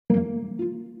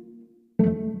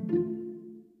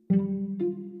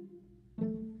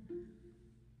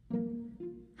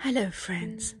Hello,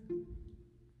 friends.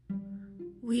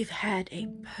 We've had a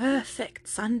perfect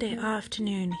Sunday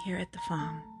afternoon here at the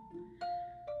farm.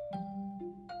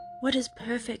 What does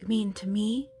perfect mean to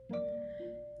me?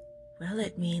 Well,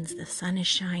 it means the sun is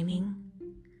shining.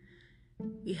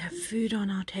 We have food on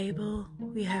our table.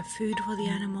 We have food for the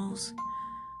animals.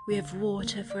 We have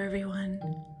water for everyone.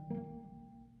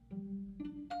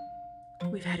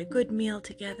 We've had a good meal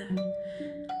together.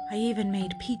 I even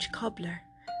made peach cobbler.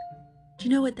 Do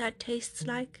you know what that tastes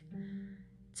like?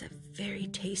 It's a very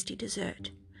tasty dessert.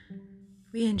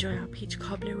 We enjoy our peach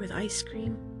cobbler with ice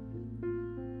cream.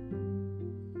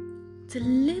 It's a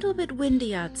little bit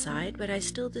windy outside, but I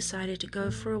still decided to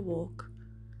go for a walk,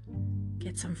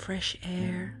 get some fresh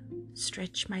air,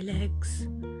 stretch my legs,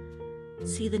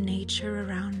 see the nature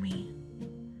around me.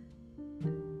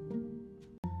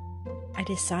 I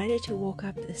decided to walk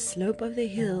up the slope of the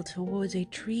hill towards a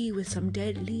tree with some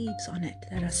dead leaves on it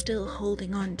that are still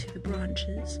holding on to the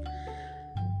branches.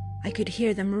 I could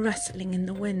hear them rustling in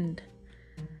the wind.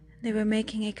 They were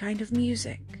making a kind of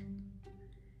music.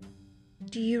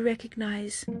 Do you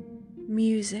recognize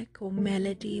music or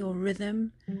melody or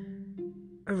rhythm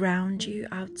around you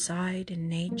outside in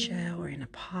nature or in a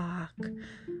park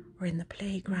or in the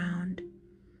playground?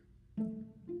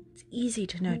 It's easy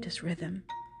to notice rhythm.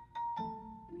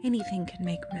 Anything can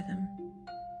make rhythm.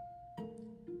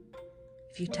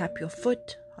 If you tap your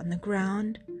foot on the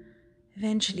ground,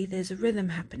 eventually there's a rhythm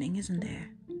happening, isn't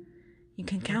there? You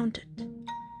can count it.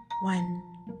 1,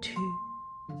 2,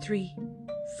 3,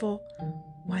 4.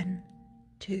 1,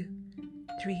 2,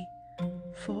 3,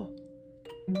 4.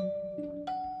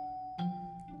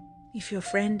 If your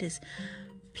friend is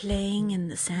playing in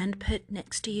the sand pit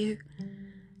next to you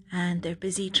and they're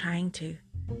busy trying to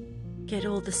get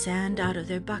all the sand out of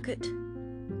their bucket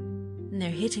and they're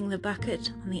hitting the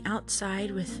bucket on the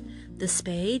outside with the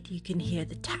spade, you can hear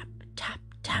the tap, tap,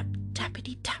 tap,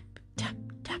 tappity tap, tap,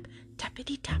 tap,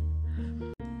 tappity tap.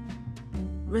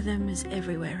 Rhythm is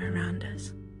everywhere around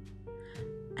us.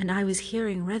 And I was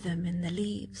hearing rhythm in the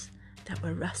leaves that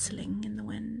were rustling in the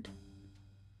wind.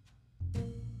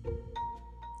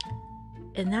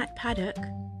 In that paddock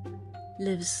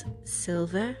lives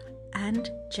Silver and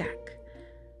Jack.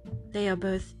 They are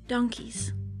both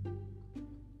donkeys.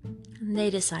 And they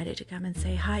decided to come and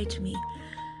say hi to me.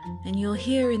 And you'll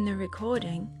hear in the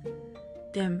recording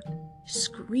them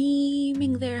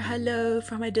screaming their hello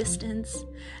from a distance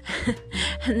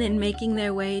and then making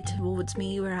their way towards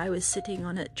me where I was sitting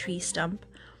on a tree stump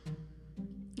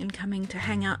and coming to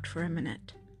hang out for a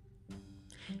minute.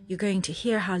 You're going to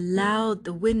hear how loud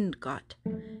the wind got.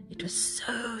 It was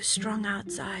so strong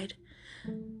outside.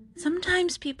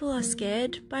 Sometimes people are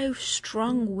scared by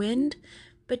strong wind,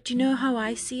 but do you know how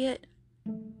I see it?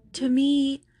 To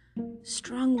me,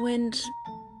 strong wind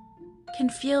can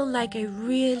feel like a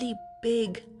really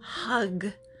big hug,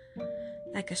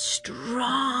 like a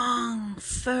strong,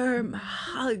 firm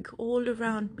hug all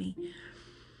around me.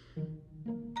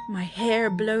 My hair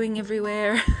blowing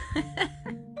everywhere.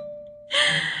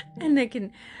 And I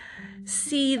can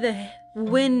see the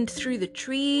wind through the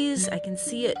trees. I can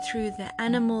see it through the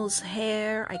animals'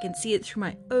 hair. I can see it through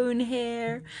my own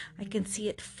hair. I can see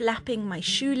it flapping my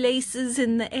shoelaces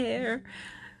in the air.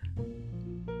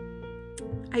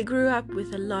 I grew up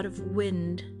with a lot of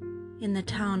wind in the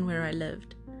town where I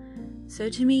lived. So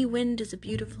to me, wind is a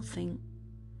beautiful thing.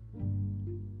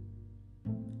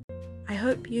 I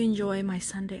hope you enjoy my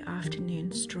Sunday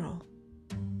afternoon stroll.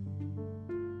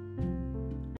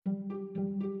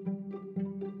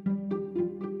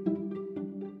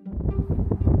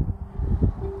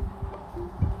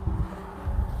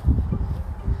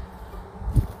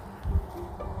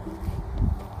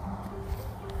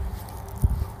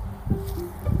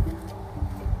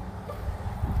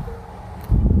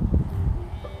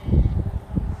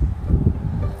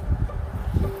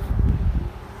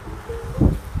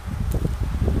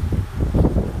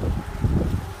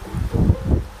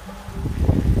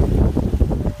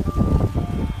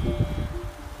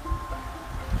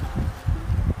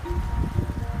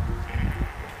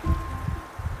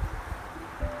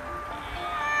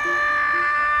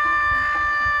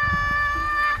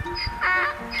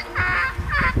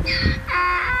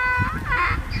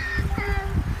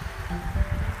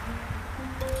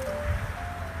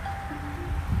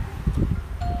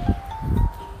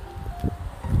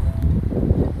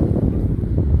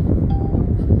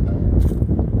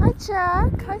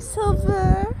 Jack, hi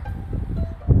Silver.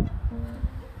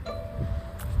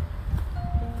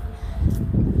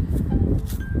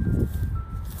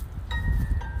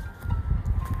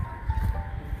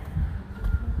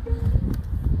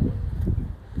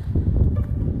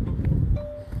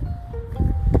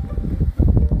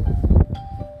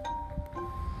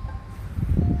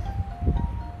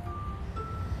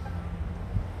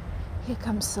 Here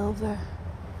comes Silver.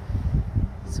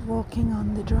 He's walking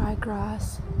on the dry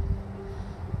grass.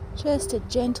 Just a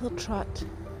gentle trot.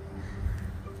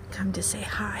 Come to say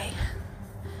hi.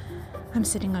 I'm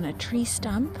sitting on a tree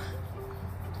stump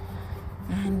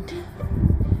and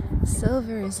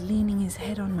Silver is leaning his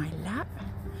head on my lap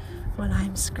while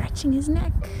I'm scratching his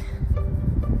neck.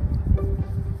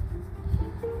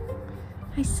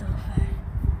 Hi, Silver.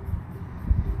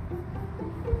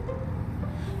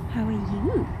 How are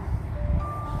you?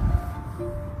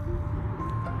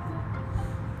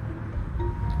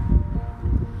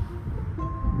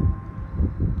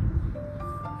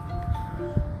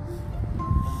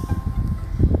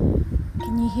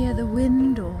 Can you hear the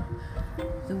wind or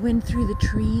the wind through the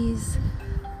trees?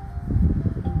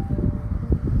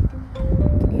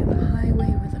 Can you hear the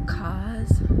highway with the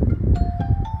cars?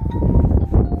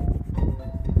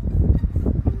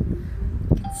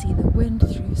 You can see the wind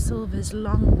through Silver's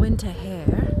long winter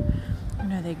hair. You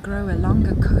know, they grow a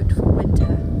longer coat for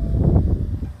winter.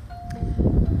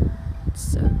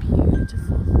 It's so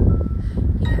beautiful.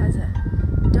 He has a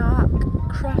dark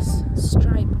cross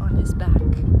stripe on his back.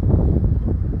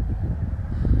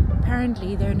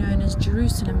 Apparently they're known as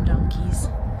Jerusalem donkeys.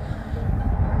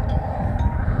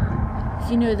 If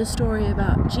you know the story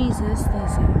about Jesus,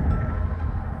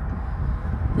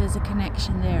 there's a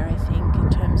connection there, I think, in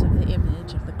terms of the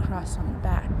image of the cross on the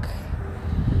back.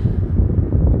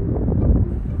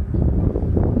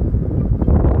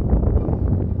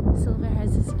 Silver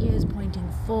has his ears pointing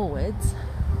forwards.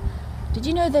 Did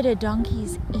you know that a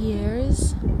donkey's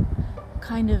ears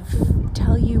kind of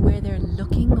tell you where they're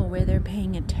looking or where they're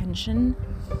paying attention,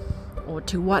 or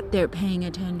to what they're paying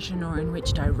attention, or in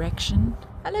which direction?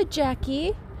 Hello,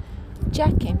 Jackie.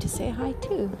 Jack came to say hi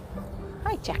too.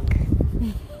 Hi, Jack.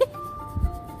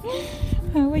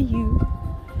 How are you?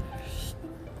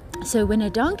 So when a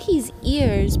donkey's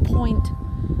ears point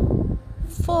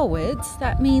forwards,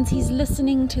 that means he's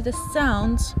listening to the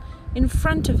sounds in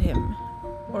front of him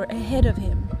or ahead of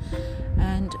him.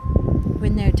 And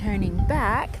when they're turning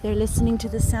back, they're listening to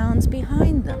the sounds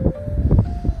behind them.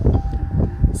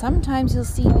 Sometimes you'll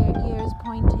see their ears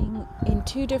pointing in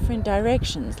two different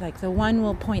directions, like the one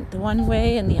will point the one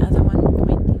way and the other one will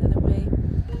point the other way.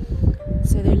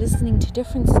 So they're listening to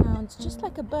different sounds, just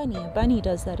like a bunny. A bunny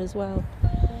does that as well.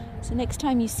 So next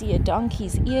time you see a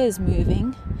donkey's ears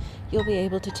moving, you'll be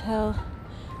able to tell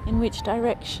in which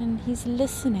direction he's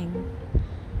listening.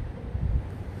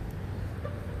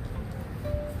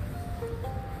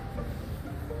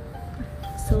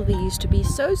 Silver used to be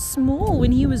so small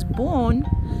when he was born.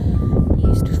 He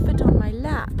used to fit on my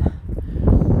lap.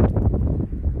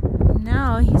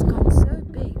 Now he's gotten so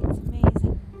big, it's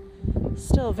amazing.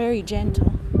 Still very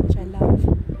gentle, which I love.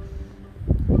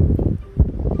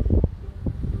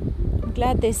 I'm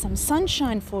glad there's some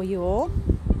sunshine for you all.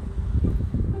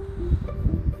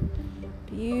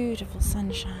 Beautiful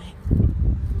sunshine.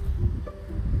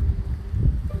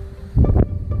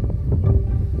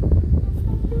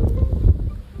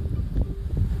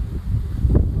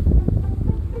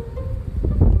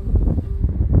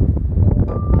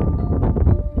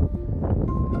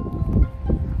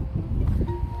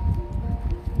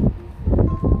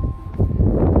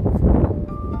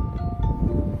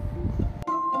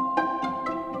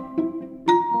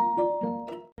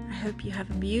 I hope you have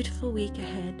a beautiful week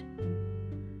ahead.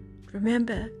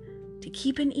 Remember to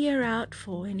keep an ear out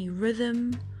for any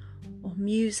rhythm or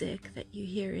music that you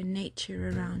hear in nature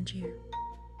around you.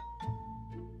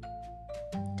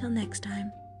 Till next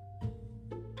time.